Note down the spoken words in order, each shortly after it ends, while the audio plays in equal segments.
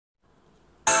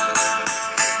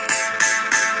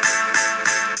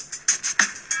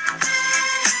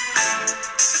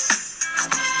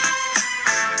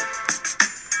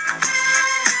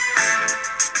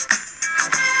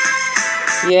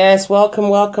Yes,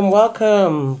 welcome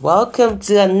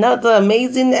to another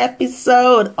amazing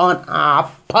episode on our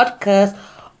podcast,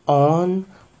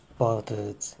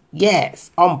 Unbothered. Yes,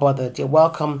 Unbothered. You're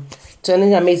welcome to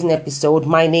another amazing episode.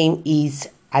 My name is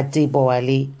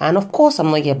Adebowale, and of course,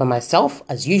 I'm not here by myself,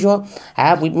 as usual. I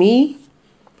have with me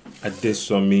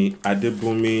Adesomi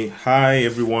Adebumi. Hi,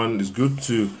 everyone. It's good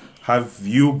to have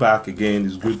you back again.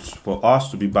 It's good for us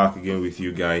to be back again with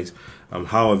you guys.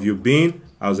 How have you been?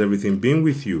 How's everything been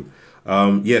with you?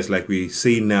 Yes, like we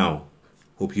say now,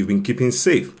 hope you've been keeping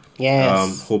safe.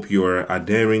 Yes. Hope you're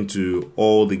adhering to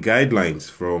all the guidelines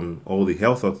from all the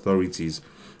health authorities.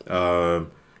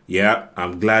 Yeah,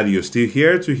 I'm glad you're still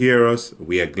here to hear us.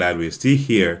 We are glad we're still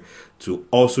here to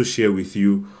also share with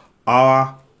you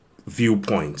our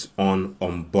viewpoints on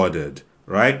Unbothered,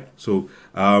 right? So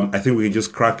I think we can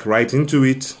just crack right into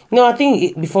it. No, I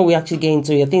think before we actually get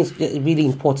into it, I think it's really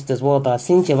important as well that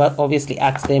since you've obviously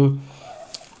asked them,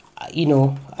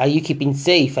 are you keeping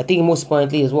safe? I think most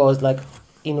importantly as well is like,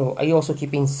 are you also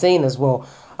keeping sane as well?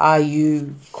 Are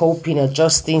you coping,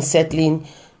 adjusting, settling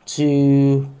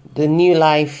to the new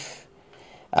life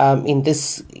in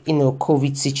this,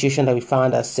 COVID situation that we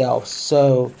found ourselves?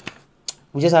 So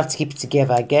we just have to keep it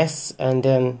together, I guess, and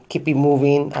then keep it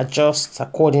moving, adjust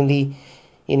accordingly.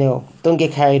 Don't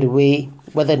get carried away.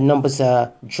 Whether the numbers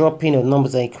are dropping or the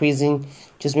numbers are increasing,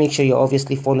 just make sure you're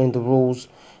obviously following the rules,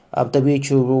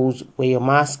 WHO rules. Wear your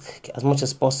mask as much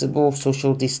as possible,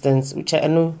 social distance, which I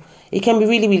know it can be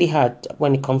really, really hard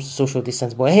when it comes to social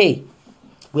distance. But hey,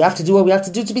 we have to do what we have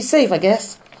to do to be safe, I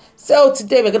guess. So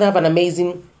today we're going to have an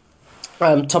amazing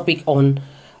topic on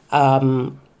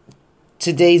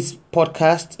today's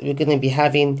podcast. We're going to be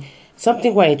having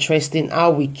something quite interesting,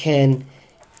 how we can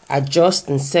adjust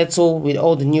and settle with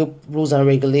all the new rules and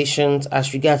regulations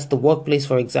as regards the workplace,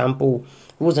 for example,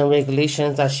 rules and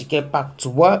regulations as you get back to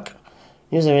work,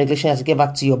 rules and regulations as you get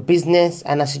back to your business,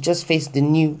 and as you just face the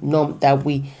new norm that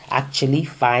we actually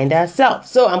find ourselves.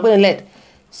 So I'm going to let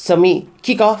Sami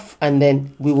kick off, and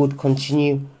then we would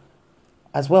continue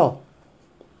as well.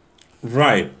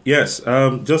 Right. Yes.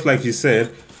 Just like you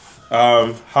said,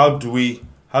 how do we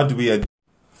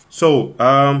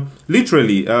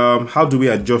literally, how do we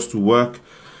adjust to work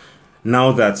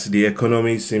now that the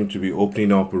economy seems to be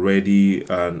opening up already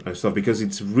and stuff? Because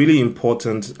it's really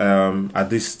important at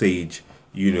this stage,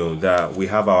 that we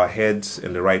have our heads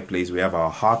in the right place, we have our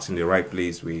hearts in the right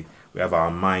place, we have our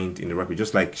mind in the right place.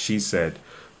 Just like she said,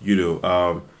 it's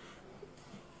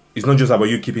not just about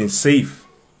you keeping safe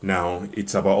now,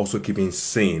 it's about also keeping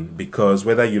sane, because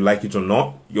whether you like it or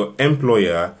not, your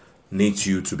employer needs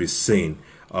you to be sane.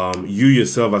 You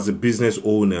yourself as a business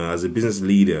owner, as a business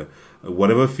leader,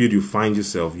 whatever field you find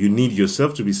yourself, you need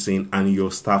yourself to be sane and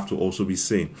your staff to also be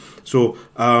sane. So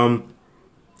I'm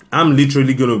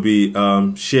literally going to be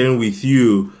sharing with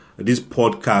you this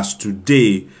podcast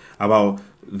today about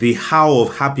the how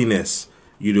of happiness,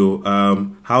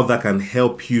 how that can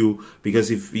help you. Because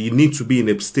if you need to be in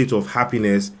a state of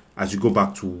happiness as you go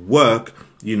back to work,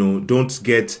 don't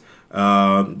get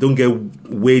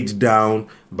weighed down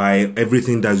by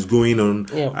everything that's going on.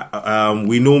 Yeah.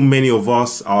 We know many of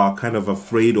us are kind of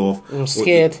afraid of. I'm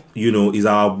scared. Is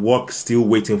our work still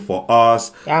waiting for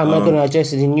us? I'm not going to adjust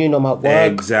to the new norm at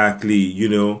work. Exactly.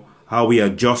 How we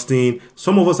adjusting.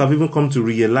 Some of us have even come to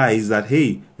realize that,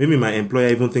 hey, maybe my employer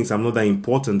even thinks I'm not that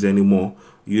important anymore.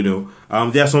 There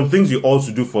are some things you ought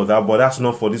to do for that, but that's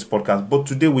not for this podcast. But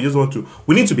today we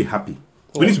need to be happy.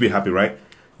 We need to be happy, right?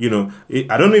 I don't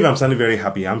know if I'm sounding very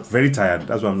happy. I'm very tired.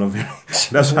 That's why I'm not very.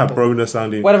 That's why I'm probably not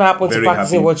sounding. Whatever happened to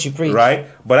practicing happy, what you preach, right?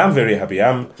 But I'm very happy.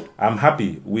 I'm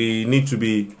happy. We need to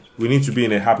be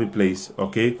in a happy place,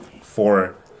 okay,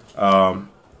 for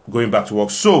going back to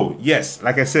work. So yes,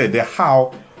 like I said, the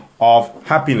how of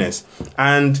happiness,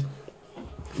 and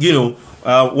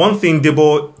one thing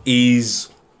Debo is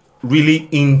really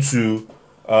into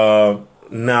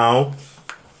now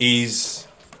is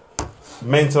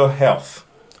mental health.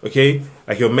 Okay,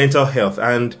 like your mental health,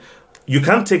 and you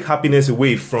can't take happiness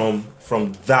away from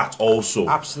that also.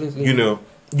 Absolutely.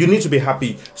 You need to be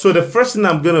happy. So the first thing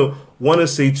I'm gonna want to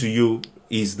say to you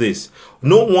is this: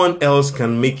 no one else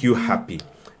can make you happy.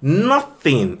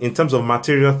 Nothing in terms of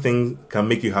material things can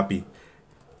make you happy.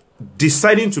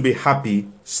 Deciding to be happy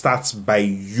starts by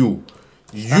you.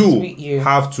 You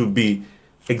have to be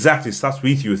starts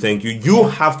with you. Thank you. You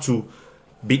have to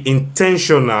be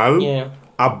intentional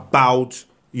about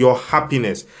your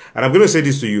happiness. And I'm going to say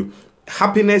this to you.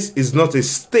 Happiness is not a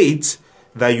state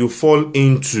that you fall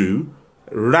into.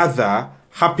 Rather,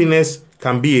 happiness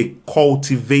can be a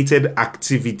cultivated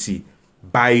activity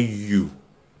by you.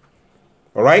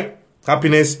 All right?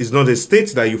 Happiness is not a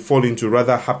state that you fall into.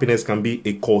 Rather, happiness can be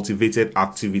a cultivated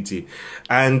activity.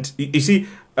 And you see,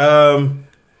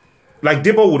 like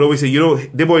Debo would always say,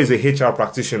 Debo is a HR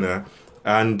practitioner,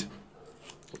 and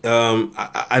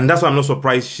that's why I'm not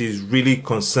surprised she's really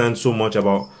concerned so much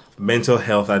about mental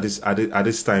health at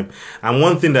this time. And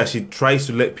one thing that she tries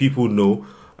to let people know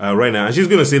right now, and she's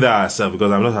going to say that herself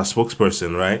because I'm not her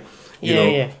spokesperson, right?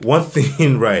 One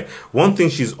thing, right? One thing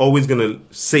she's always going to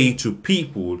say to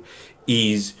people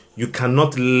is you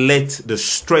cannot let the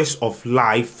stress of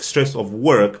life, stress of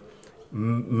work,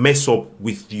 mess up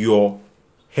with your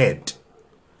head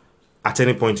at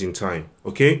any point in time.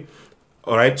 Okay?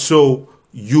 All right. So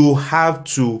you have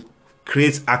to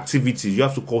create activities. You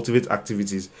have to cultivate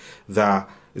activities that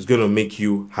is going to make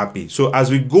you happy. So as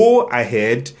we go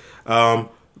ahead,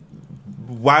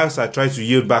 whilst I try to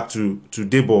yield back to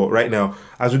Debo right now,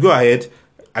 as we go ahead,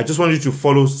 I just want you to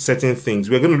follow certain things.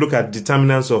 We're going to look at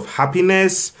determinants of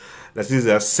happiness, that is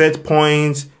a set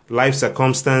point, life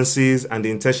circumstances, and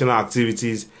the intentional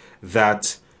activities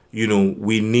that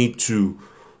we need to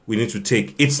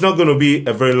take. It's not going to be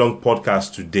a very long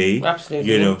podcast today.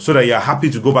 Absolutely. So that you're happy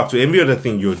to go back to every other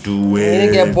thing you're doing. You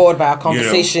didn't get bored by our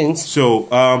conversations. So,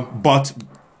 but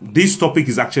this topic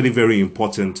is actually very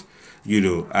important. What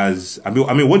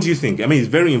do you think? It's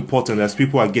very important as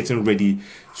people are getting ready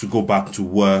to go back to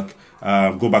work,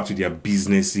 go back to their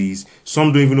businesses.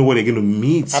 Some don't even know where they're going to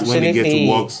meet when they get to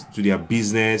work, to their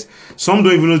business. Some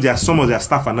don't even know some of their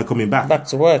staff are not coming back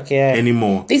to work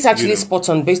anymore. This is actually spot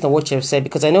on based on what you've said,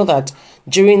 because I know that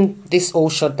during this whole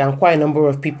shutdown, quite a number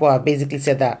of people have basically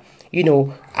said that,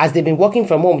 as they've been working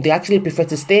from home, they actually prefer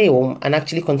to stay home and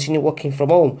actually continue working from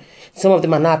home. Some of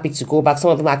them are not happy to go back.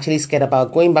 Some of them are actually scared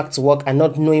about going back to work and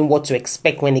not knowing what to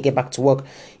expect when they get back to work.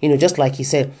 Just like you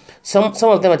said, some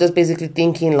of them are just basically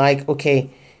thinking like, okay,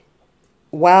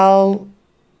 while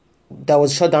there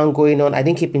was shutdown going on, I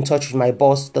didn't keep in touch with my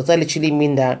boss. Does that literally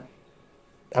mean that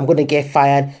I'm going to get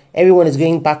fired? Everyone is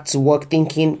going back to work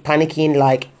thinking, panicking,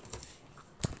 like,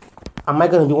 am I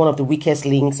going to be one of the weakest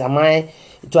links?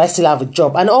 Do I still have a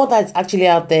job? And all that's actually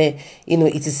out there,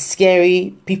 it is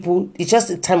scary. It's just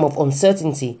a time of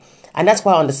uncertainty. And that's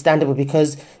quite understandable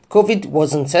because COVID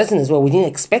was uncertain as well. We didn't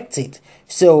expect it.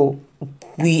 So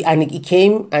it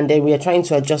came, and then we are trying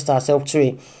to adjust ourselves to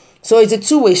it. So it's a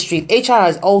two-way street. HR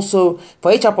is also,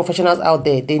 for HR professionals out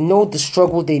there, they know the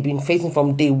struggle they've been facing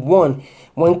from day one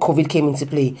when COVID came into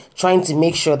play, trying to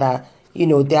make sure that,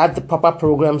 they have the proper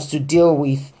programs to deal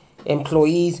with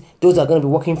employees, those are going to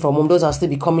be working from home, those are still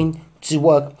be coming to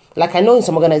work. Like I know in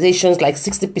some organizations, like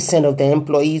 60% of their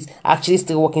employees are actually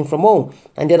still working from home,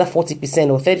 and the other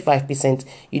 40% or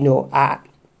 35%, are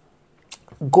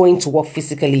going to work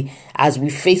physically as we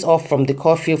face off from the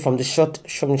curfew, from the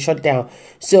shutdown.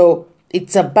 So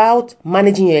it's about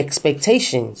managing your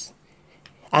expectations.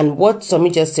 And what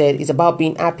Somi just said is about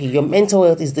being happy. Your mental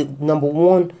health is the number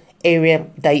one area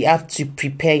that you have to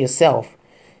prepare yourself.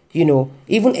 Even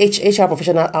HR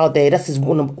professional out there, that's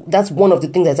one of the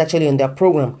things that's actually in their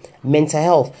program, mental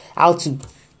health, how to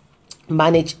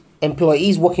manage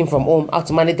employees working from home, how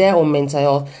to manage their own mental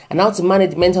health, and how to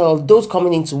manage the mental health of those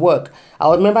coming into work.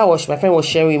 I remember my friend was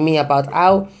sharing with me about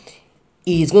how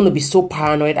he is going to be so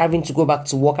paranoid having to go back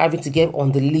to work, having to get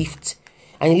on the lift.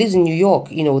 And he lives in New York.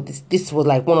 This was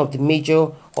like one of the major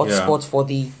hotspots for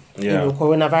the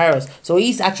coronavirus. So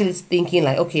he's actually thinking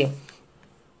like, okay,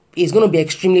 he's going to be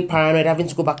extremely paranoid having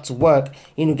to go back to work,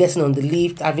 getting on the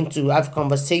lift, having to have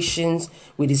conversations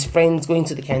with his friends, going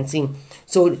to the canteen.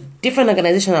 So different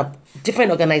organizations are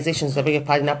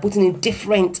putting in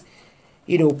different,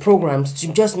 programs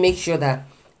to just make sure that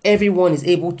everyone is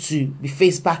able to be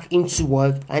phased back into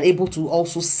work and able to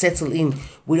also settle in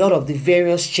with all of the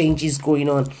various changes going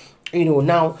on.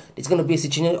 Now it's going to be a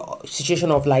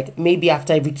situation of like maybe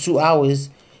after every 2 hours,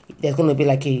 there's going to be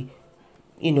like a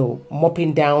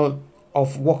mopping down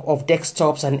of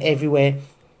desktops and everywhere.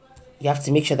 You have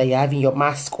to make sure that you're having your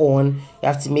mask on. You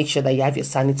have to make sure that you have your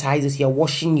sanitizers. You're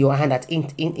washing your hand at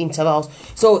intervals.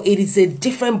 So it is a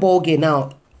different ballgame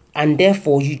now, and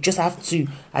therefore you just have to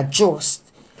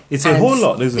adjust. It's a whole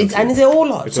lot, isn't it? And it's a whole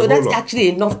lot. So that's actually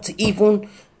enough to even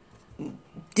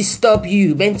disturb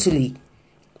you mentally.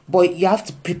 But you have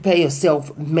to prepare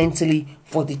yourself mentally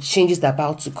for the changes that are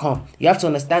about to come. You have to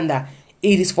understand that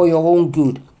it is for your own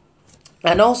good.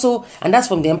 And that's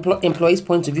from the employee's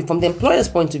point of view. From the employer's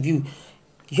point of view,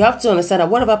 you have to understand that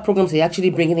whatever programs you're actually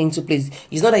bringing into place,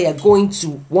 it's not that you're going to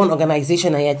one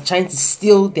organization and you're trying to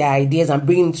steal their ideas and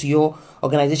bring into your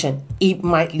organization. It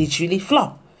might literally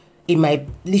flop. It might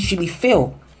literally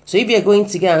fail. So if you're going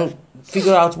to go and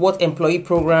figure out what employee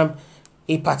program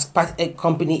a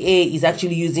company A is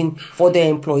actually using for their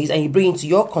employees, and you bring it to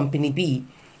your company B,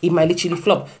 it might literally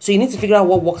flop. So you need to figure out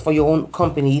what works for your own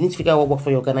company. You need to figure out what works for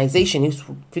your organization. You need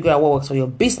to figure out what works for your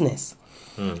business.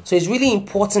 So it's really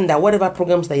important that whatever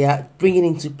programs that you're bringing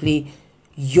into play,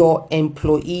 your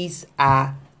employees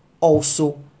are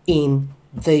also in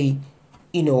the,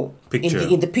 Picture.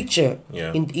 in the picture,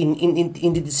 Yeah.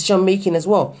 in the decision making as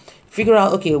well. Figure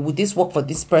out, okay, would this work for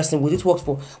this person? Would this work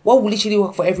for, what will literally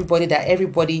work for everybody, that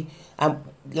everybody,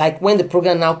 like when the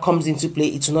program now comes into play,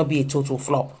 it will not be a total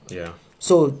flop. Yeah.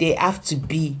 So they have to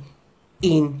be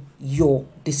in your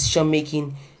decision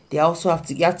making. They also have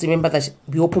to, you have to remember that,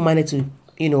 be open minded to,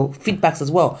 feedbacks as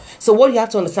well. So what you have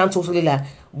to understand totally, like,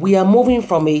 we are moving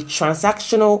from a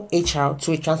transactional HR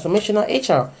to a transformational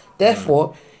HR.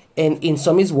 Therefore, and in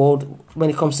Somi's world,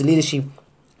 when it comes to leadership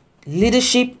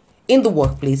in the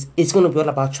workplace is going to be all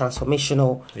about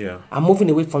transformational. Yeah. I'm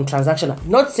moving away from transactional.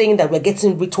 Not saying that we're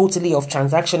getting rid totally of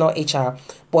transactional HR,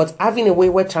 but having a way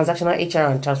where transactional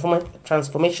HR and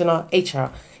transformational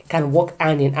HR can work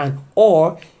hand in hand,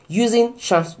 or using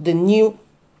the new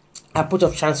approach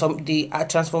of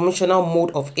transformational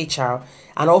mode of HR,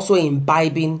 and also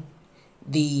imbibing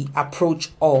the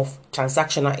approach of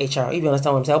transactional HR. If you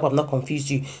understand what I'm saying, I hope I'm not confused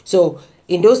you. So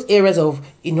in those areas of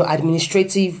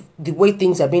administrative, the way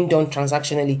things are being done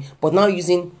transactionally, but now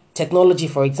using technology,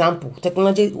 for example,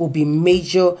 technology will be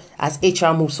major as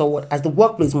HR moves forward, as the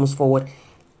workplace moves forward.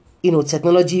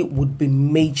 Technology would be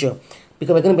major,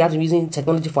 because we're going to be using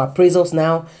technology for appraisals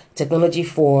now, technology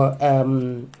for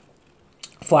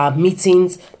our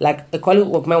meetings. Like a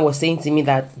colleague of mine was saying to me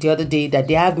that the other day, that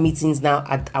they have meetings now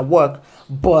at work,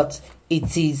 but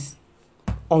it is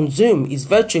on Zoom, it's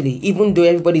virtually, even though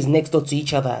everybody's next door to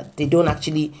each other. They don't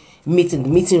actually meet in the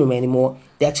meeting room anymore.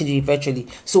 They actually virtually.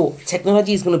 So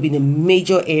technology is going to be the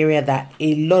major area that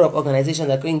a lot of organizations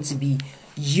are going to be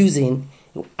using,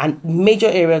 and major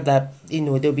area that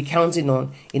they'll be counting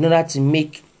on in order to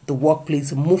make the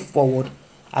workplace move forward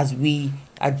as we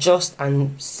adjust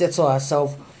and settle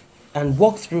ourselves and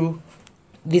walk through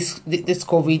this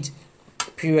COVID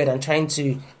period and trying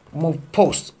to move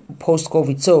post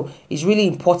COVID. So it's really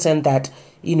important that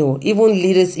even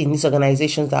leaders in these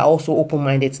organizations are also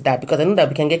open-minded to that, because I know that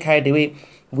we can get carried away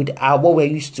with what we're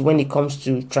used to when it comes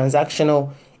to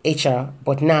transactional HR,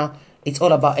 but now it's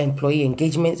all about employee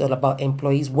engagement. It's all about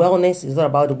employees' wellness. It's all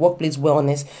about the workplace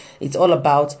wellness. It's all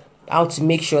about how to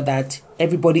make sure that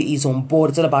everybody is on board.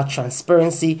 It's all about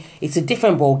transparency. It's a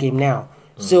different ball game now.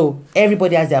 So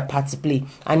everybody has their part to play.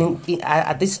 And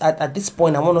at this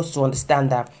point, I want us to understand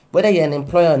that whether you're an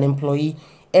employer or an employee,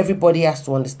 everybody has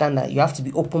to understand that you have to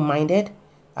be open-minded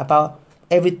about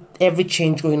every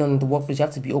change going on in the workplace. You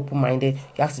have to be open-minded. You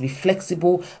have to be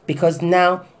flexible, because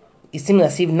now it seems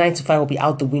as if 9 to 5 will be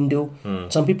out the window.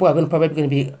 Some people are probably going to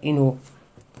be,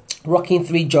 rocking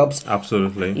 3 jobs.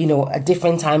 Absolutely. At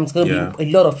different times. There's going to be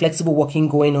a lot of flexible working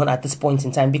going on at this point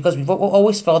in time, because we've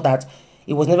always felt that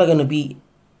it was never going to be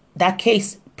that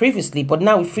case previously, but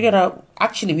now we figured out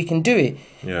actually we can do it.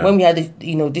 When we had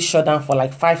this shutdown for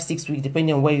like 5-6 weeks,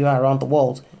 depending on where you are around the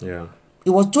world, it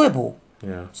was doable.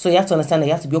 So you have to understand that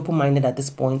you have to be open-minded at this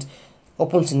point,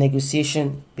 open to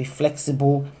negotiation, be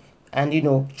flexible, and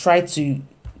try to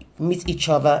meet each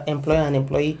other, employer and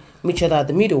employee, meet each other at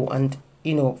the middle, and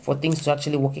for things to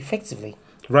actually work effectively.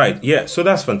 Right, yeah, so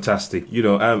that's fantastic.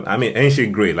 Ain't she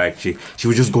great? Like, she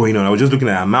was just going on. I was just looking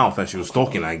at her mouth as she was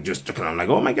talking, like, just talking. I'm like,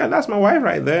 oh my God, that's my wife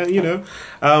right there,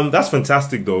 That's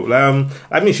fantastic, though.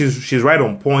 She's right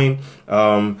on point.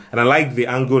 And I like the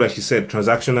angle that she said,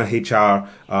 transactional HR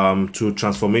to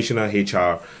transformational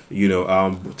HR,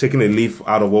 taking a leaf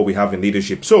out of what we have in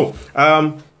leadership. So,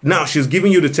 now she's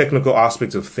giving you the technical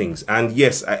aspects of things, and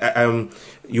yes,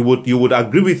 you would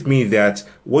agree with me that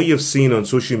what you've seen on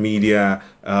social media,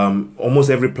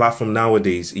 almost every platform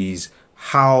nowadays, is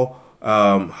how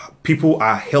people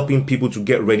are helping people to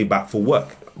get ready back for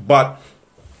work. But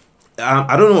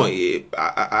I don't know.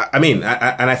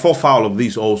 And I fall foul of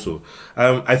this also.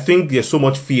 I think there's so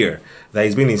much fear that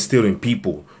is being instilled in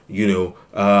people.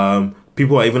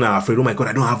 People are even afraid, oh my God,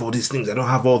 I don't have all these things. I don't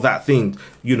have all that thing.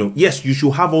 Yes, you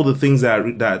should have all the things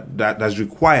that's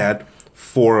required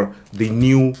for the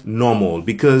new normal.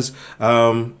 Because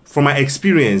from my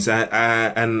experience,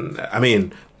 and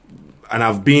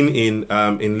I've been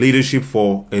in leadership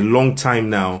for a long time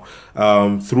now,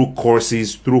 through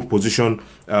courses, through position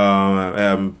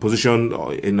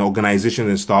in organizations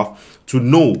and stuff, to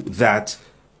know that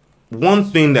one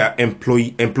thing that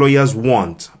employers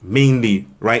want mainly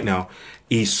right now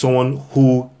is someone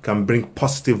who can bring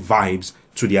positive vibes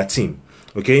to their team.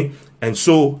 Okay, and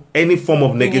so any form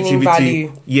of Meaning negativity,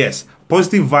 value. yes,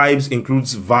 positive vibes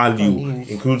includes value, Values.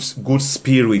 includes good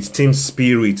spirit, team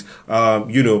spirit,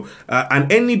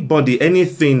 and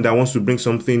anything that wants to bring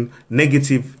something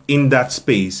negative in that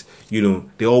space,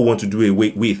 they all want to do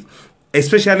away with.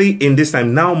 Especially in this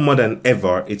time now more than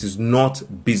ever, it is not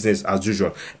business as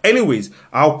usual. Anyways,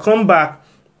 I'll come back.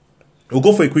 We'll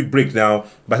go for a quick break now.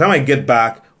 By the time I get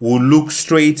back, we'll look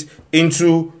straight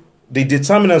into the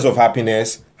determinants of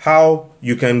happiness, how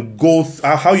you can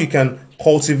how you can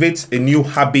cultivate a new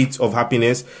habit of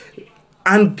happiness.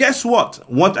 And guess what?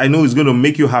 What I know is going to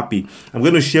make you happy. I'm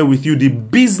going to share with you the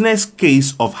business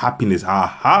case of happiness.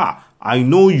 Aha! I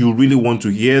know you really want to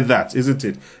hear that, isn't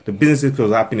it? The business case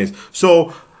of happiness.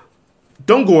 So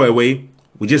don't go away.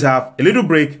 We just have a little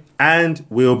break and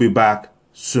we'll be back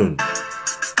soon.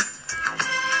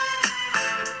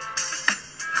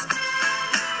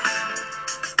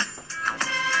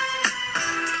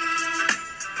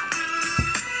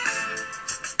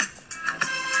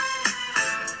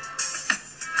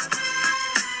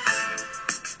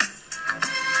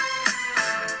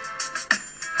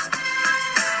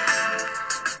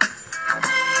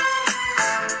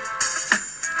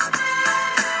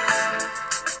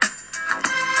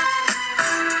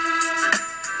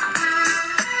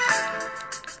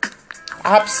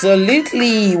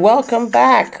 Absolutely. Welcome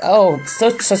back. Oh,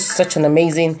 such an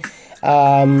amazing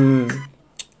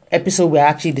episode we're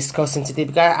actually discussing today,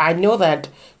 because I know that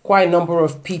quite a number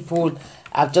of people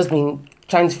have just been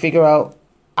trying to figure out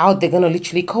how they're going to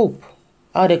literally cope.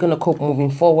 How they're going to cope moving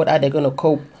forward. How they're going to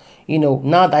cope,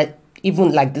 now that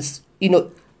even like this,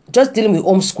 just dealing with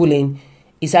homeschooling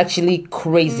is actually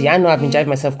crazy. I know I've been driving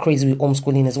myself crazy with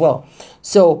homeschooling as well.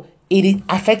 So it is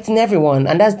affecting everyone.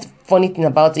 And that's the funny thing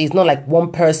about it. It's not like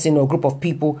one person or group of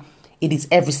people. It is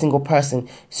every single person.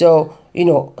 So,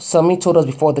 Sami told us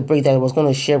before the break that he was going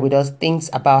to share with us things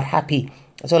about happy.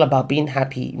 It's all about being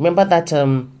happy. Remember that,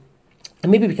 and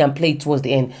maybe we can play it towards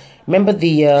the end. Remember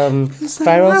the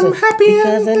viral I'm happy.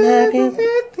 because I'm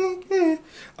happy.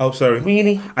 Oh, sorry.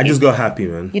 Really? I just got happy,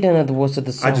 man. You don't know the words of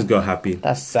the song. I just got happy.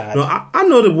 That's sad. No, I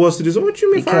know the words to this. What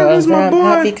you mean? Because my I'm boy.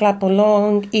 happy, clap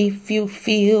along if you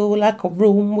feel like a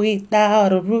room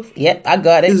without a roof. Yep, I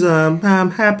got it.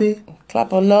 I'm happy.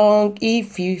 Clap along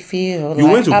if you feel You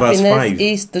like went to verse happiness 5.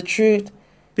 is the truth.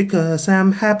 Because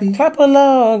I'm happy. Clap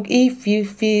along if you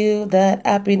feel that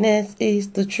happiness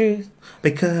is the truth.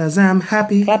 Because I'm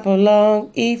happy. Clap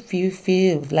along if you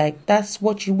feel like that's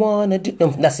what you want to do.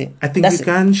 No, that's it. I think that's you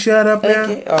can shut up now.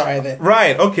 Okay, all right then.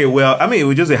 Right, okay, well, I mean, it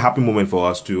was just a happy moment for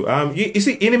us too. You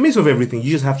see, in the midst of everything,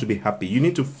 you just have to be happy. You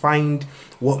need to find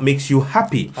what makes you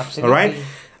happy. Absolutely. All right?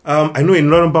 I know a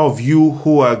number of you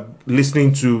who are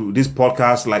listening to this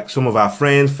podcast, like some of our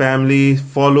friends, family,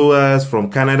 followers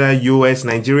from Canada, US,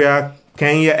 Nigeria,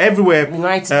 Kenya, everywhere.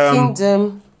 United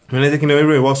Kingdom. United Kingdom,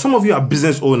 everywhere. Well, some of you are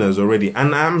business owners already,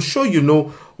 and I'm sure you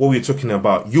know what we're talking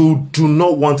about. You do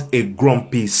not want a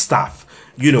grumpy staff.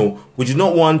 We do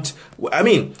not want. I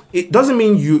mean, it doesn't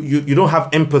mean you don't have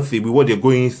empathy with what they're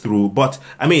going through. But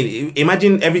I mean,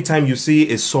 imagine every time you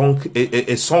see a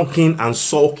sunken and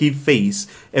sulky face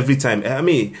every time. I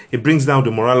mean, it brings down the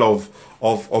morale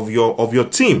of your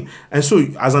team. And so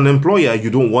as an employer, you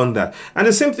don't want that. And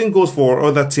the same thing goes for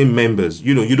other team members.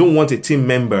 You don't want a team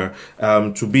member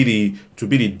to be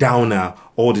the downer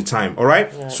all the time. All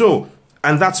right. Yeah. So,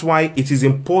 and that's why it is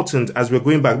important as we're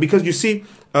going back, because you see,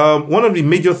 one of the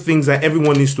major things that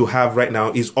everyone needs to have right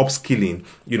now is upskilling,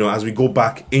 as we go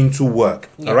back into work.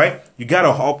 Yeah. All right. You got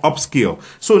to upskill.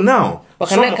 So now, but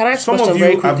can I ask some question of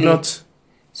very you quickly? have not.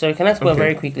 Sorry, can I ask one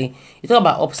very quickly? You talk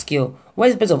about upskill. What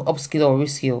is the best of upskill or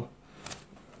reskill?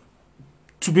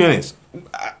 To be honest,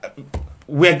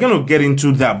 we're going to get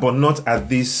into that, but not at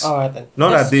this. All right then.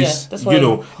 Not at this.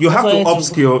 You have to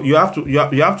upskill. You have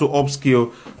to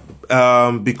upskill.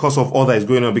 Because of all that is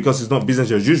going on, because it's not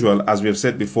business as usual, as we have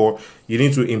said before. You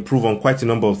need to improve on quite a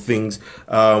number of things.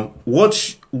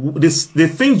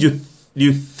 The things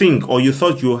you think or you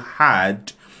thought you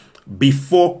had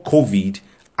before COVID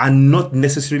are not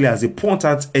necessarily as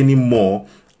important anymore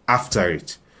after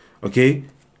it. Okay,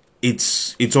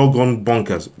 it's all gone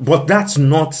bonkers. But that's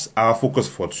not our focus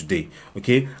for today.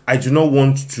 Okay, I do not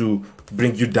want to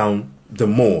bring you down the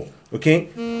more. Okay,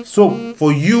 so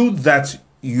for you that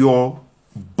your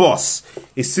boss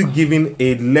is still giving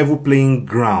a level playing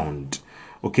ground,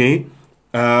 okay,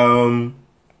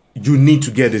 you need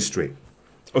to get this straight.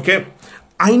 Okay,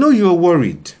 I know you're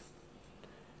worried.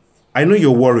 I know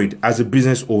you're worried as a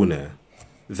business owner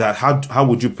that how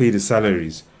would you pay the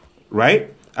salaries,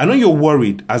 right? I know you're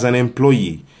worried as an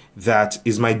employee that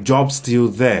is my job still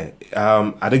there?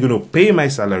 Are they going to pay my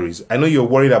salaries? I know you're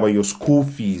worried about your school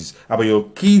fees, about your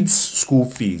kids' school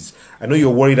fees. I know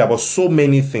you're worried about so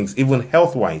many things, even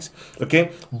health-wise,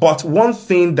 okay? But one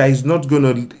thing that is not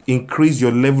going to increase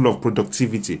your level of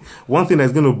productivity, one thing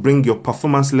that's going to bring your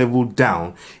performance level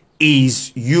down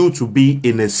is you to be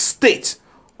in a state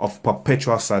of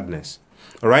perpetual sadness,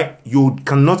 all right? You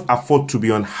cannot afford to be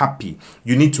unhappy.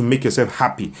 You need to make yourself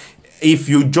happy. If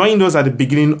you joined us at the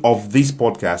beginning of this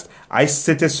podcast, I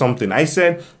stated something. I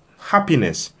said,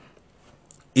 happiness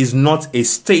is not a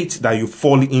state that you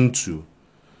fall into.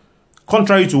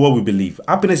 Contrary to what we believe,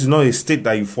 happiness is not a state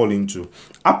that you fall into.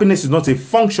 Happiness is not a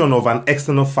function of an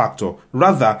external factor.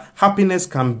 Rather, happiness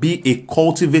can be a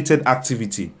cultivated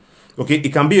activity. Okay,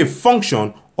 it can be a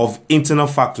function of internal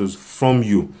factors from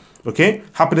you. Okay,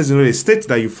 happiness is not a state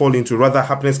that you fall into. Rather,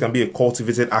 happiness can be a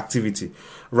cultivated activity.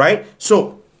 Right?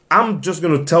 So, I'm just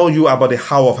going to tell you about the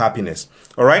how of happiness.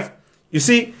 All right? You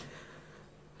see,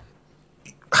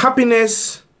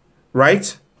 happiness,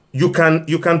 right? You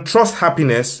can trust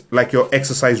happiness like your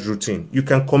exercise routine. You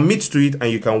can commit to it and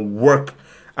you can work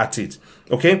at it.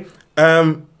 Okay?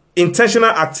 Intentional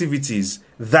activities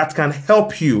that can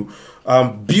help you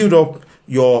build up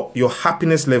your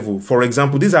happiness level. For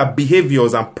example, these are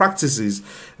behaviors and practices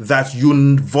that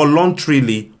you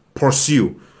voluntarily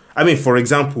pursue. I mean, for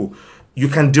example, you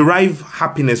can derive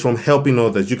happiness from helping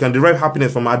others. You can derive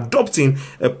happiness from adopting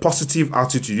a positive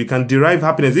attitude. You can derive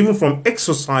happiness even from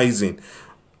exercising.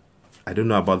 I don't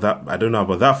know about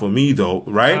that for me though,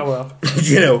 right? Ah, well.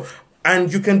 You know,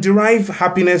 and you can derive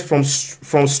happiness from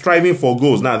striving for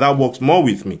goals. Now that works more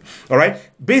with me. All right.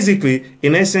 Basically,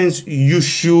 in essence, you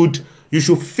should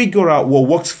figure out what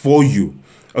works for you.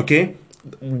 Okay,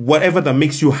 whatever that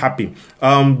makes you happy.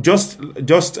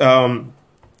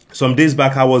 Some days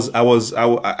back, I was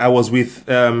with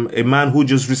a man who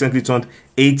just recently turned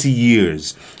 80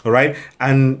 years. All right,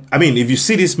 and I mean, if you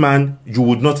see this man, you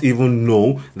would not even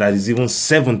know that he's even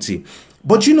 70.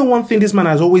 But you know one thing this man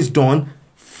has always done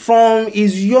from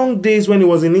his young days when he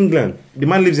was in England. The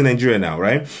man lives in Nigeria now,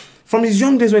 right? From his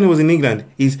young days when he was in England,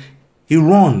 he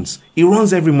runs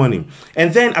every morning.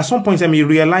 And then at some point in time, he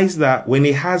realized that when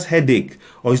he has headache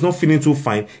or he's not feeling too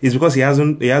fine, it's because he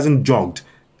hasn't jogged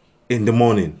in the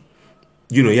morning.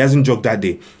 You know, he hasn't jogged that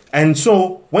day. And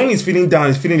so when he's feeling down,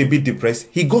 he's feeling a bit depressed,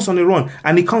 he goes on a run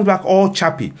and he comes back all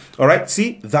chappy. All right.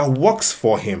 See, that works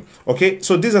for him. Okay.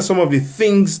 So these are some of the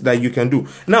things that you can do.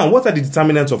 Now, what are the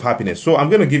determinants of happiness? So I'm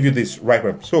going to give you this right.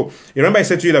 So you remember I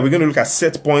said to you that we're going to look at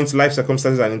set points, life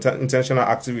circumstances, and intentional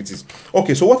activities.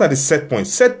 Okay. So what are the set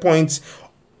points? Set points,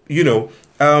 you know,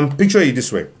 picture it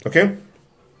this way. Okay.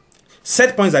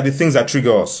 Set points are the things that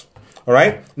trigger us. All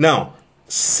right. Now,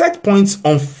 set points,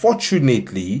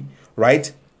 unfortunately,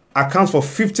 right, accounts for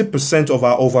 50% of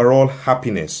our overall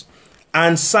happiness.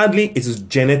 And sadly, it is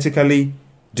genetically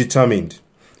determined.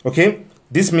 Okay?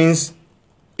 This means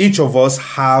each of us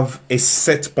have a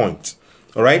set point.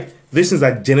 All right? This is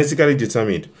genetically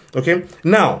determined. Okay?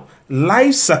 Now,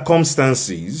 life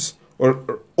circumstances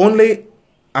only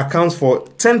accounts for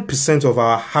 10% of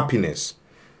our happiness.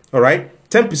 All right?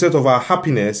 10% of our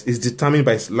happiness is determined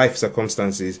by life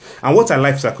circumstances. And what are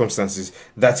life circumstances?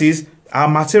 That is our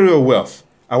material wealth,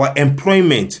 our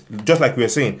employment, just like we were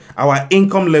saying, our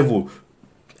income level,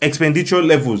 expenditure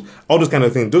levels, all those kind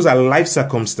of things. Those are life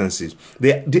circumstances.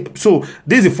 So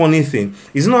this is the funny thing.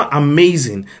 It's not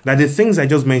amazing that the things I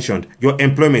just mentioned, your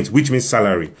employment, which means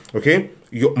salary, okay?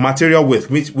 Your material wealth,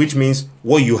 which means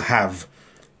what you have.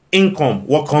 Income,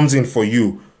 what comes in for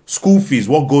you. School fees,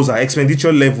 what goes out,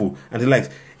 expenditure level, and the likes.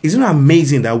 Isn't it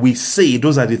amazing that we say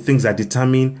those are the things that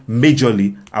determine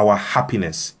majorly our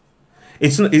happiness?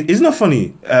 It's not funny,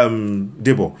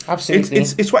 Debo. Absolutely.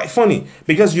 It's quite funny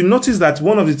because you notice that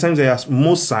one of the times that you're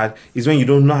most sad is when you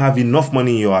don't have enough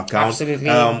money in your account. Absolutely.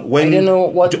 When I don't know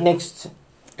what next.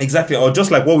 Exactly, or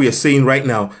just like what we are saying right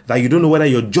now, that you don't know whether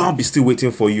your job is still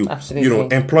waiting for you. Absolutely. You know,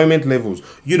 employment levels.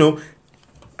 You know,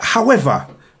 however,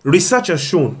 research has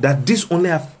shown that this only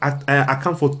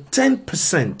account for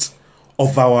 10%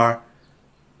 of our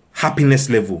happiness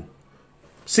level.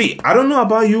 See, I don't know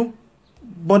about you,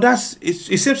 but it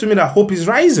seems to me that hope is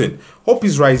rising. Hope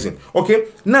is rising. Okay,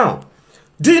 now,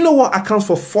 do you know what accounts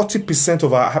for 40%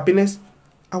 of our happiness?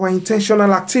 Our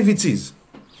intentional activities.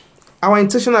 Our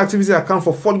intentional activities account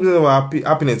for 40% of our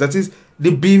happiness. That is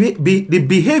the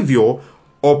behavior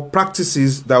or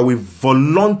practices that we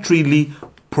voluntarily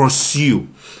pursue.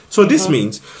 So this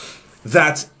means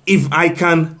that if I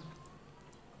can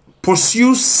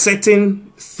pursue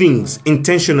certain things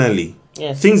intentionally,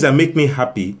 things that make me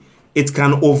happy, it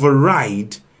can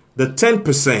override the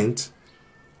 10%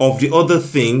 of the other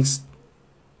things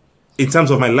in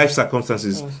terms of my life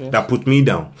circumstances that put me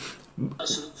down.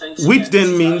 So Which again, then this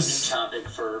is means- not a new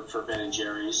topic for Ben and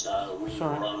Jerry's. We were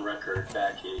on record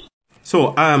back in.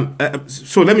 So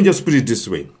so let me just put it this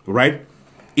way, right?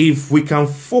 If we can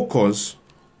focus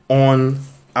on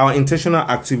our intentional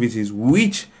activities,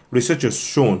 which research has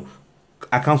shown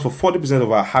accounts for 40%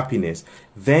 of our happiness,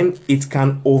 then it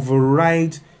can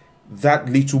override that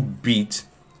little bit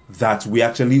that we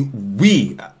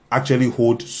actually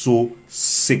hold so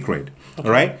sacred. Okay.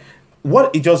 All right?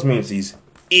 What it just means is,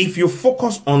 if you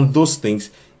focus on those things,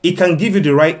 it can give you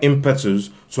the right impetus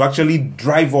to actually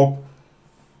drive up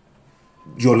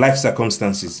your life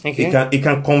circumstances. Okay. It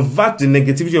can convert the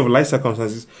negativity of life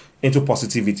circumstances into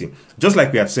positivity. Just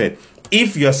like we had said,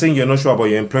 if you're saying you're not sure about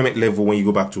your employment level when you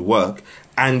go back to work,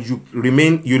 and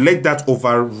you let that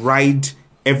override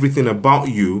everything about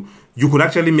you, you could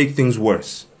actually make things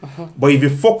worse. But if you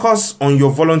focus on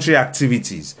your voluntary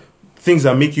activities, things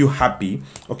that make you happy,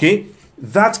 okay,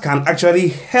 that can actually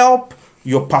help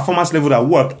your performance level at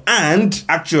work and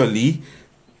actually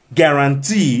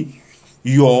guarantee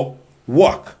your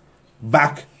work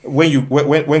back when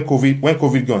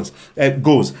COVID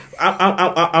goes.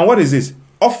 And what is this?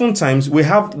 Oftentimes we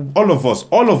have all of us,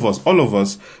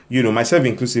 you know, myself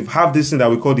inclusive, have this thing that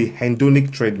we call the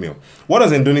hedonic treadmill. What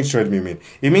does hedonic treadmill mean?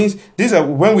 It means these are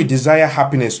when we desire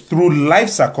happiness through life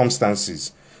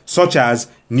circumstances, such as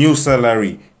new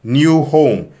salary, new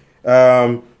home,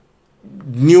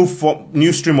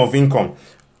 new stream of income.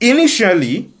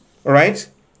 Initially, right,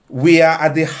 we are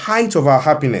at the height of our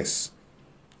happiness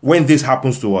when this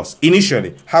happens to us.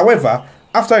 Initially, however,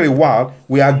 after a while,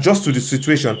 we adjust to the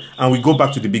situation and we go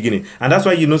back to the beginning. And that's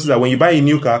why you notice that when you buy a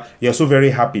new car, you're so very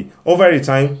happy. Over a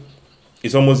time,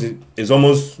 it's almost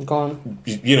gone.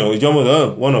 You know, it's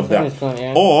almost one of them. Gone,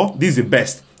 yeah. Or this is the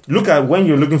best. Look at when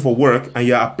you're looking for work and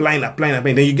you're applying.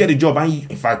 Then you get a job, and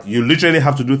in fact, you literally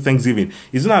have to do Thanksgiving.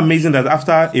 Isn't it amazing that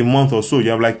after a month or so,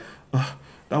 you're like, oh,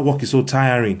 that work is so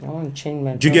tiring. I want to change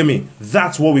my job. Do you get me?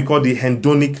 That's what we call the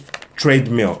hedonic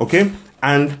treadmill. Okay.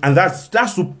 And that's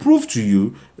to prove to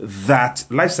you that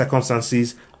life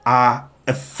circumstances are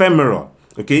ephemeral.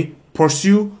 Okay,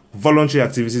 pursue voluntary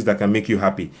activities that can make you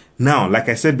happy. Now, like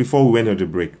I said before we went on the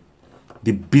break,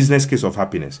 the business case of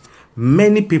happiness.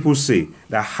 Many people say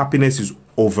that happiness is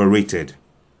overrated.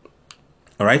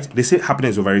 All right, they say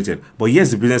happiness is overrated, but here's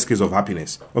the business case of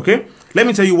happiness. Okay, let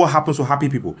me tell you what happens to happy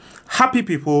people. Happy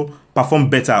people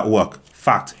perform better at work.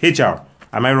 Fact. HR.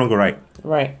 Am I wrong or right?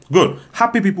 Right. Good.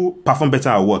 Happy people perform better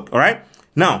at work. All right.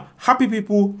 Now, happy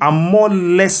people are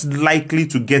less likely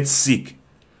to get sick.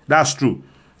 That's true.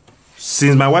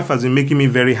 Since my wife has been making me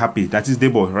very happy, that is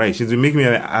Debo, right? She's been making me.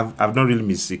 I've not really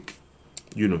been sick,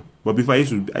 you know. But before I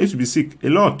used to be sick a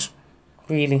lot.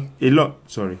 Really? A lot.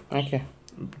 Sorry. Okay.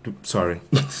 Sorry.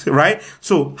 Right?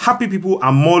 So happy people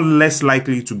are less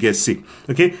likely to get sick.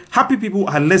 Okay. Happy people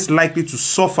are less likely to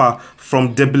suffer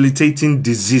from debilitating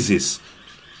diseases.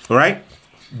 All right.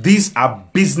 These are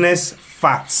business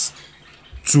facts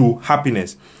to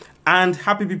happiness. And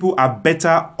happy people are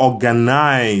better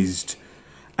organized.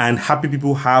 And happy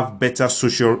people have better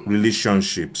social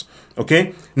relationships.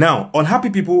 Okay? Now, unhappy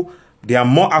people, they are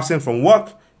more absent from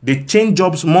work. They change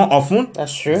jobs more often.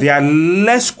 That's true. They are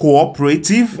less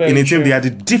cooperative in a team. They are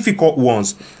the difficult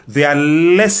ones. They are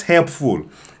less helpful.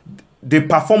 They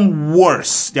perform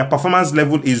worse. Their performance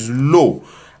level is low.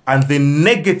 And they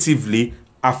negatively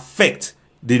affect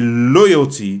the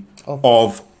loyalty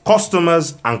of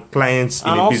customers and clients in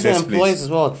a business place. And also employees as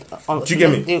well. Do you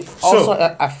get me? They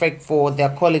also affect for their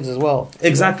colleagues as well.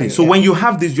 Exactly. So when you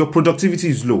have this, your productivity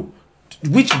is low.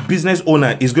 Which business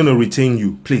owner is going to retain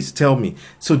you? Please tell me.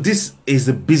 So this is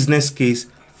a business case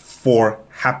for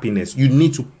happiness. You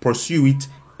need to pursue it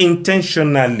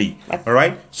intentionally, all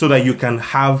right? So that you can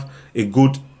have a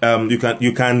good,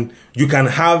 you can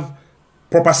have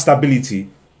proper stability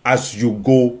as you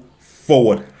go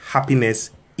forward.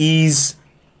 Happiness is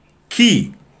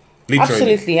key. Literally.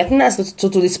 Absolutely. I think that's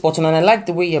totally spot on. And I like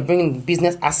the way you're bringing the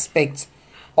business aspect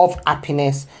of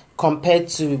happiness compared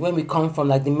to when we come from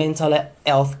like the mental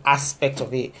health aspect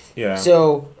of it. Yeah.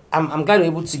 So I'm glad we're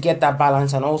able to get that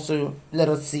balance and also let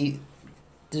us see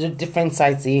the different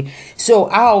sides here. So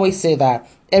I always say that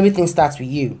everything starts with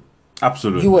you.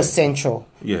 Absolutely. You are central.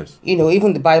 Yes. You know,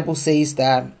 even the Bible says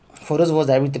that, for those of us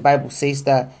that read the Bible, says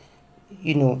that,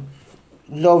 you know,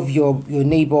 love your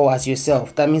neighbor as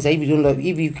yourself. That means that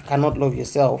if you cannot love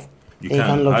yourself, then you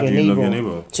can't love your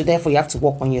neighbor. So therefore you have to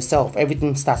work on yourself.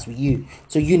 Everything starts with you.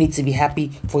 So you need to be happy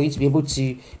for you to be able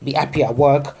to be happy at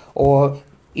work, or,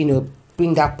 you know,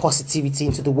 bring that positivity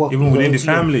into the work, even within the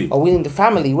family, or within the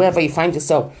family, wherever you find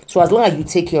yourself. So as long as you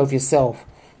take care of yourself,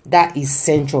 that is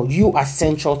central. You are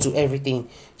central to everything.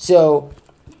 So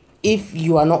if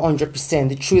you are not 100%,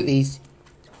 the truth is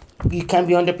you can't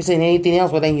be 100% in anything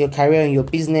else, whether in your career, in your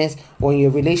business, or in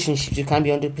your relationships. You can't be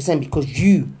 100% because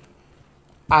you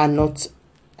are not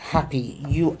happy.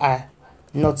 You are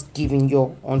not giving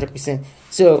your 100%.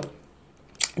 So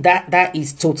that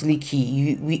is totally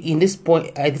key.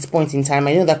 At this point in time,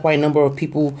 I know that quite a number of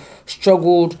people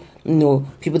struggled.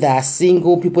 People that are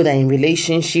single, people that are in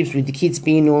relationships with the kids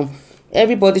being home.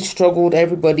 Everybody struggled.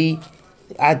 Everybody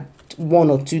had one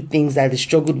or two things that they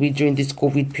struggled with during this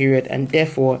COVID period, and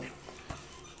therefore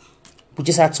we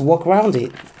just had to work around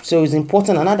it. So it's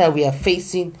important, and now that we are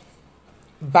facing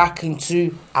back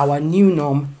into our new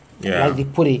norm, like they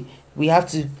put it, we have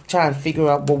to try and figure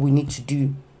out what we need to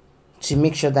do to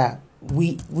make sure that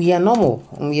we are normal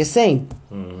and we are sane.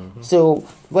 Mm-hmm. So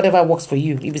whatever works for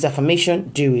you, if it's affirmation,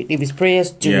 do it. If it's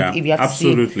prayers, do it. If you have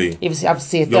absolutely. If you have to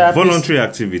see a therapist, your voluntary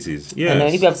activities,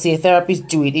 yes. If you have to see a therapist,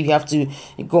 do it. If you have to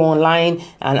go online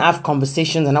and have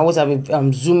conversations and always have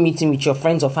a Zoom meeting with your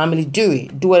friends or family, do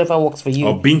it. Do whatever works for you.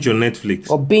 Or binge your Netflix.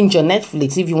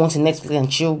 If you want to Netflix and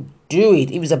chill, do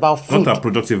it. If it's about food, not at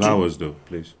productive hours though,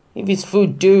 please. If it's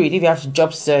food, do it. If you have to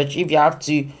job search, if you have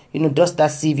to, dust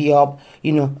that CV up,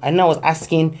 I know I was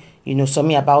asking,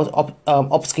 something about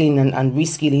upskilling and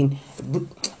reskilling,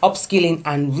 upskilling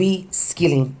and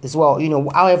reskilling as well,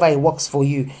 however it works for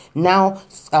you. Now,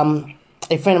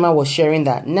 a friend of mine was sharing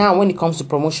that now when it comes to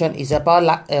promotion, it's about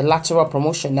lateral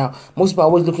promotion. Now, most people are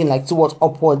always looking like towards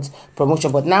upwards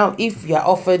promotion, but now if you are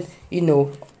offered,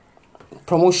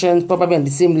 promotions probably on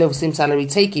the same level, same salary,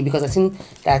 take it, because I think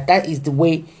that is the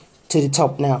way to the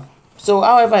top now. So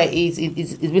however it's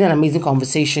been an amazing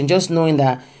conversation, just knowing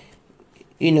that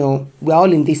we're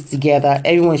all in this together.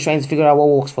 Everyone's trying to figure out what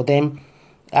works for them,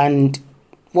 and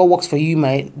what works for you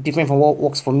might be different from what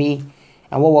works for me,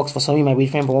 and what works for some of you might be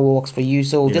different from what works for you.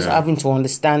 So just having to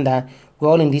understand that we're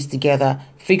all in this together.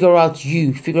 Figure out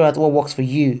what works for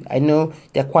you. I know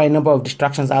there are quite a number of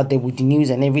distractions out there with the news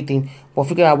and everything, but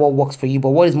figure out what works for you.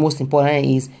 But what is most important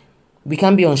is we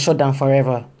can't be on shutdown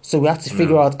forever. So we have to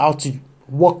figure out how to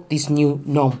work this new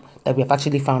norm that we have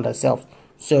actually found ourselves.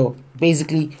 So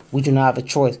basically, we do not have a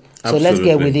choice. So let's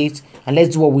get with it and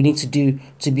let's do what we need to do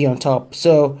to be on top.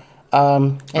 So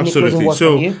any closing words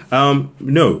from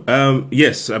you?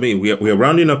 Yes, I mean we are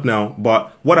rounding up now,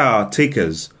 but what are our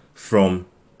takers from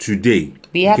today?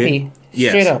 Be happy. Okay?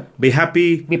 Yes. Straight up. Be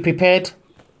happy. Be prepared.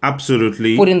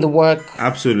 Absolutely. Put in the work.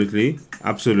 Absolutely.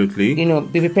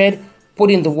 Be prepared. Put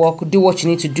in the work. Do what you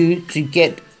need to do to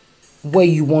get where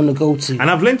you want to go to. And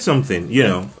I've learned something,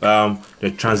 the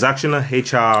transactional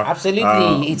HR.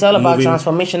 Absolutely. It's all about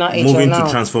transformational HR moving now.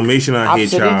 To transformational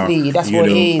HR. Absolutely. That's what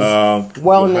it is.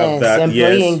 Wellness,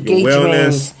 employee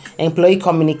engagement, employee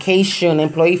communication,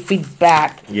 employee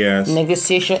feedback,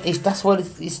 negotiation. That's what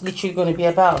it's literally going to be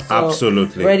about. So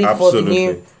absolutely. Ready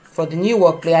for the new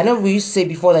workplace. I know we used to say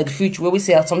before that the future, where we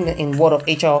say something in Word of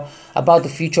HR about the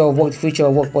future of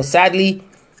work, but sadly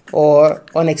or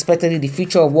unexpectedly, the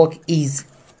future of work is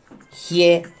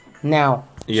here now.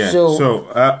 Yeah.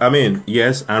 So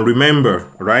yes, and remember,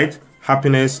 right?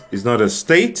 Happiness is not a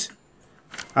state.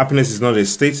 Happiness is not a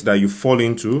state that you fall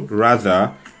into.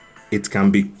 Rather, it can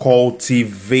be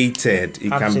cultivated.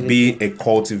 It can be a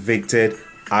cultivated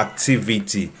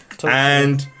activity. Totally.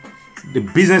 And the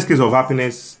business case of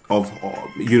happiness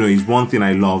is one thing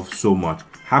I love so much.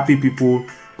 Happy people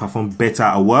perform better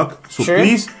at work. So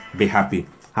please be happy.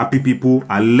 Happy people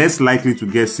are less likely to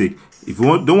get sick. If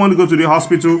you don't want to go to the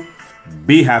hospital,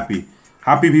 be happy.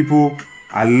 Happy people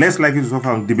are less likely to suffer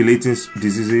from debilitating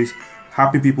diseases.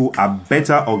 Happy people are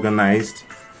better organized.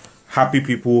 Happy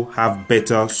people have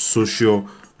better social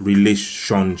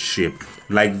relationship.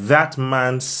 Like that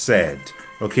man said,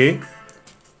 okay?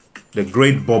 The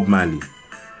great Bob Marley.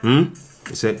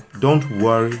 He said, don't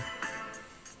worry,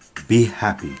 be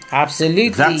happy. Absolutely.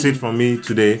 That's it from me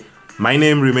today. My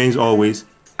name remains always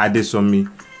Adesomi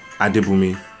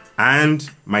Adebumi, and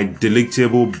my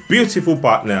delectable, beautiful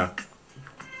partner,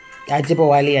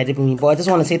 Adebowale Adebumi. But I just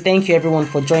want to say thank you everyone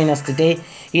for joining us today.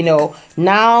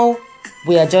 Now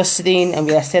we are just sitting and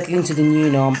we are settling to the new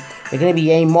norm. We're going to be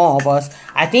hearing more of us.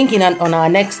 I think on our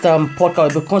next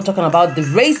podcast, we're going to talking about the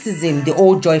racism, the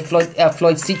old George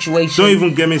Floyd situation. Don't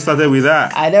even get me started with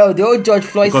that. I know, the old George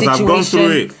Floyd situation. I've gone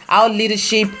through it. Our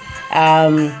leadership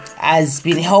has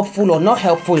been helpful or not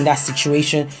helpful in that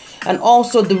situation. And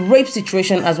also the rape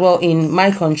situation as well in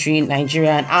my country,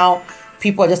 Nigeria, and how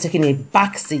people are just taking a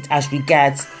backseat as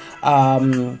regards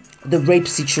the rape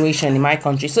situation in my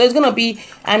country. So it's going to be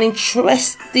an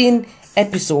interesting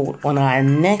episode on our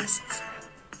next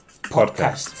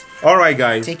podcast. All right,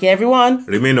 guys. Take care, everyone.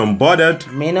 Remain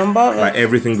unbothered by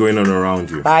everything going on around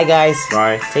you. Bye, guys.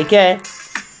 Bye. Take care.